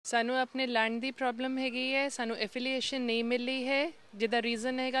ਸਾਨੂੰ ਆਪਣੇ ਲੈਂਡ ਦੀ ਪ੍ਰੋਬਲਮ ਹੈਗੀ ਹੈ, ਸਾਨੂੰ ਐਫੀਲੀਏਸ਼ਨ ਨਹੀਂ ਮਿਲੀ ਹੈ, ਜਿਹਦਾ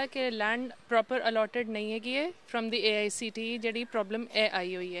ਰੀਜ਼ਨ ਹੈਗਾ ਕਿ ਲੈਂਡ ਪ੍ਰੋਪਰ ਅਲੋਟਡ ਨਹੀਂ ਹੈਗੀ ਹੈ ਫਰਮ ਦੀ AICTE, ਜਿਹੜੀ ਪ੍ਰੋਬਲਮ ਇਹ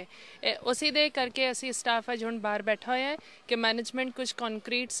ਆਈ ਹੋਈ ਹੈ। ਉਸੇ ਦੇ ਕਰਕੇ ਅਸੀਂ ਸਟਾਫ ਅੱਜ ਹੁਣ ਬਾਹਰ ਬੈਠਾ ਹੋਇਆ ਹੈ ਕਿ ਮੈਨੇਜਮੈਂਟ ਕੁਝ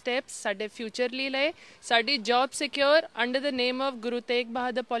ਕੰਕਰੀਟ ਸਟੈਪਸ ਸਾਡੇ ਫਿਊਚਰ ਲਈ ਲਏ, ਸਾਡੀ job secure under the name of Guru Tegh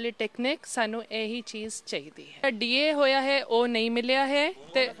Bahadur polytechnic. ਸਾਨੂੰ ਇਹੀ ਚੀਜ਼ ਚਾਹੀਦੀ ਹੈ। DA ਹੋਇਆ ਹੈ ਉਹ ਨਹੀਂ ਮਿਲਿਆ ਹੈ,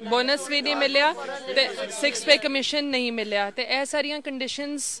 ਤੇ ਬੋਨਸ ਵੀ ਨਹੀਂ ਮਿਲਿਆ, ਤੇ 6 ਪੇ ਕਮਿਸ਼ਨ ਨਹੀਂ ਮਿਲਿਆ, ਤੇ ਇਹ ਸਾਰੀਆਂ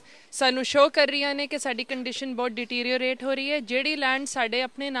ਕੰਡੀਸ਼ਨਸ ਸਾਨੂੰ ਸ਼ੋ ਕਰ ਰਹੀਆਂ ਨੇ ਕਿ ਸਾਡੀ ਕੰਡੀਸ਼ਨ ਬਹੁਤ ਡਿਟੀਰੀਓਰੇਟ ਹੋ ਰਹੀ ਹੈ। ਜਿਹੜੀ ਲੈਂਡ ਸਾਡੇ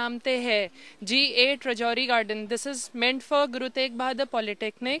ਆਪਣੇ ਨਾਮ ਤੇ ਹੈ G8 Rajouri garden, this is meant for Guru Tegh Bahadur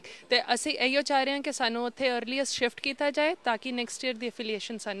polytechnic, ਤੇ ਅਸੀਂ ਇਹੋ ਚਾਹ ਰਹੇ ਹਾਂ ਕਿ ਸਾਨੂੰ ਉੱਥੇ ਅਰਲੀਐਸਟ ਸ਼ਿਫਟ ਕੀਤਾ ਜਾਏ ਤਾਂ ਕਿ ਨੈਕਸਟ ਈਅਰ ਦੀ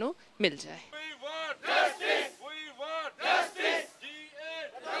ਐਫੀਲੀਏਸ਼ਨ ਸਾਨੂੰ ਮਿਲ ਜਾਏ।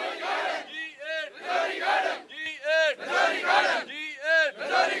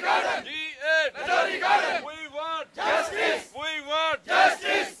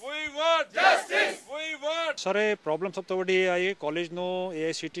 ਸਰ ਇਹ ਪ੍ਰੋਬਲਮ ਸਭ ਤੋਂ ਵੱਡੀ ਇਹ ਆਈ ਕਾਲਜ ਨੂੰ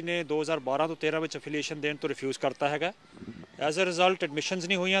AICTE ਨੇ 2012 ਤੋਂ 13 ਵਿੱਚ ਐਫੀਲੀਏਸ਼ਨ ਦੇਣ ਤੋਂ ਰਿਫਿਊਜ਼ ਕਰਤਾ ਹੈਗਾ। ਐਜ਼ ਅ ਰਿਜ਼ਲਟ ਐਡਮਿਸ਼ਨਸ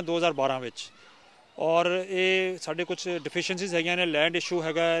ਨਹੀਂ ਹੋਈਆਂ 2012 ਵਿੱਚ, ਔਰ ਇਹ ਸਾਡੇ ਕੁਝ ਡਿਫੀਸ਼ੀਐਂਸੀਜ਼ ਹੈਗੀਆਂ ਨੇ, ਲੈਂਡ ਇਸ਼ੂ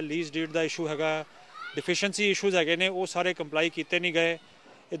ਹੈਗਾ, ਲੀਜ਼ ਡੀਡ ਦਾ ਇਸ਼ੂ ਹੈਗਾ, ਡਿਫੀਸ਼ੀਐਂਸੀ ਇਸ਼ੂਜ਼ ਹੈਗੇ ਨੇ, ਉਹ ਸਾਰੇ ਕੰਪਲਾਈ ਕੀਤੇ ਨਹੀਂ ਗਏ।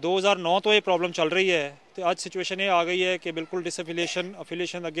 ਇਹ 2009 ਤੋਂ ਇਹ ਪ੍ਰੋਬਲਮ ਚੱਲ ਰਹੀ ਹੈ, ਤੇ ਅੱਜ ਸਿਚੁਏਸ਼ਨ ਇਹ ਆ ਗਈ ਹੈ ਕਿ ਬਿਲਕੁਲ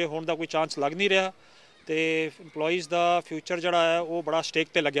ਐਫੀਲੀਏਸ਼ਨ ਅੱਗੇ ਹੋਣ ਦਾ ਕੋਈ ਚਾਂਸ ਲੱਗ ਨਹੀਂ ਰਿਹਾ, ਤੇ ਇੰਪਲੋਈਜ਼ ਦਾ ਫਿਊਚਰ ਜਿਹੜਾ ਹੈ ਉਹ ਬੜਾ ਸਟੇਕ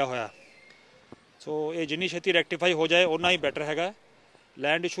ਤੇ ਲੱਗਿਆ ਹੋਇਆ। ਸੋ ਇਹ ਜਿੰਨੀ ਛੇਤੀ ਰੈਕਟੀਫਾਈ ਹੋ ਜਾਏ ਉਨਾ ਹੀ ਬੈਟਰ ਹੈਗਾ।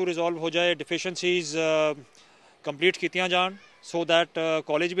 ਲੈਂਡ ਇਸ਼ੂ ਰਿਜ਼ੋਲਵ ਹੋ ਜਾਏ, ਡਿਫੀਸ਼ੀਐਂਸੀਜ਼ ਕੰਪਲੀਟ ਕੀਤੀਆਂ ਜਾਣ, ਸੋ ਦੈਟ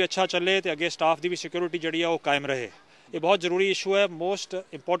ਕਾਲਜ ਵੀ ਅੱਛਾ ਚੱਲੇ ਤੇ ਅੱਗੇ ਸਟਾਫ ਦੀ ਵੀ ਸਿਕਿਉਰਿਟੀ ਜਿਹੜੀ ਆ ਉਹ ਕਾਇਮ ਰਹੇ। ਇਹ ਬਹੁਤ ਜ਼ਰੂਰੀ ਇਸ਼ੂ ਹੈ, ਮੋਸਟ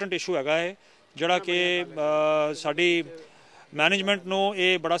ਇੰਪੋਰਟੈਂਟ ਇਸ਼ੂ ਹੈਗਾ ਇਹ, ਜਿਹੜਾ ਕਿ ਸਾਡੀ ਮੈਨੇਜਮੈਂਟ ਨੂੰ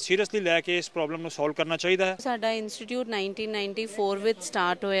ਇਹ ਬੜਾ ਸੀਰੀਅਸਲੀ ਲੈ ਕੇ ਇਸ ਪ੍ਰੋਬਲਮ ਨੂੰ ਸੋਲਵ ਕਰਨਾ ਚਾਹੀਦਾ ਹੈ। ਸਾਡਾ ਇੰਸਟੀਚਿਊਟ 1994 ਵਿੱਚ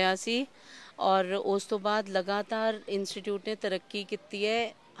ਸਟਾਰਟ ਹੋਇਆ ਸੀ, ਔਰ ਉਸ ਤੋਂ ਬਾਅਦ ਲਗਾਤਾਰ ਇੰਸਟੀਚਿਊਟ ਨੇ ਤਰੱਕੀ ਕੀਤੀ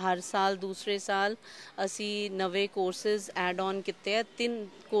ਹੈ। ਹਰ ਸਾਲ ਦੂਸਰੇ ਸਾਲ ਅਸੀਂ ਨਵੇਂ ਕੋਰਸਿਸ ਐਡ ਔਨ ਕੀਤੇ ਆ। 3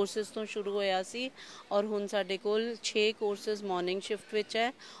 ਕੋਰਸਿਸ ਤੋਂ ਸ਼ੁਰੂ ਹੋਇਆ ਸੀ, ਔਰ ਹੁਣ ਸਾਡੇ ਕੋਲ 6 ਕੋਰਸਿਸ ਮਾਰਨਿੰਗ ਸ਼ਿਫਟ ਵਿੱਚ ਹੈ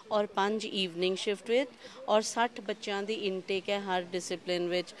ਔਰ 5 ਈਵਨਿੰਗ ਸ਼ਿਫਟ ਵਿੱਚ, ਔਰ 60 ਬੱਚਿਆਂ ਦੀ ਇਨਟੇਕ ਹੈ ਹਰ ਡਿਸਿਪਲਿਨ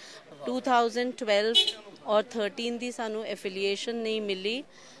ਵਿੱਚ। 2012 ਔਰ 13 ਦੀ ਸਾਨੂੰ ਐਫੀਲੀਏਸ਼ਨ ਨਹੀਂ ਮਿਲੀ।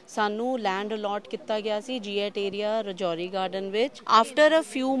 ਸਾਨੂੰ ਲੈਂਡ ਅਲਾਟ ਕੀਤਾ ਗਿਆ ਸੀ G8 ਏਰੀਆ ਰਜੌਰੀ ਗਾਰਡਨ ਵਿੱਚ। ਆਫਟਰ ਅ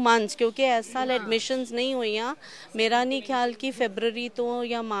ਫਿਊ ਮੰਥਸ, ਕਿਉਂਕਿ ਇਸ ਸਾਲ ਐਡਮਿਸ਼ਨਸ ਨਹੀਂ ਹੋਈਆਂ, ਮੇਰਾ ਨਹੀਂ ਖਿਆਲ ਕਿ ਫੈਬਰਰੀ ਤੋਂ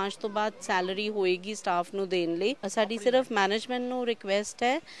ਜਾਂ ਮਾਰਚ ਤੋਂ ਬਾਅਦ ਸੈਲਰੀ ਹੋਏਗੀ ਸਟਾਫ ਨੂੰ ਦੇਣ ਲਈ। ਸਾਡੀ ਸਿਰਫ ਮੈਨੇਜਮੈਂਟ ਨੂੰ ਰਿਕੁਐਸਟ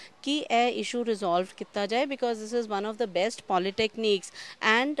ਹੈ ਕਿ ਇਹ ਇਸ਼ੂ ਰਿਜ਼ੋਲਵ ਕੀਤਾ ਜਾਏ, because this is one of the best polytechnics,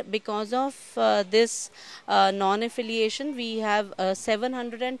 and because of this non-affiliation we have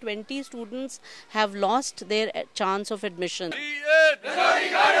 720 students have lost their chance of admission.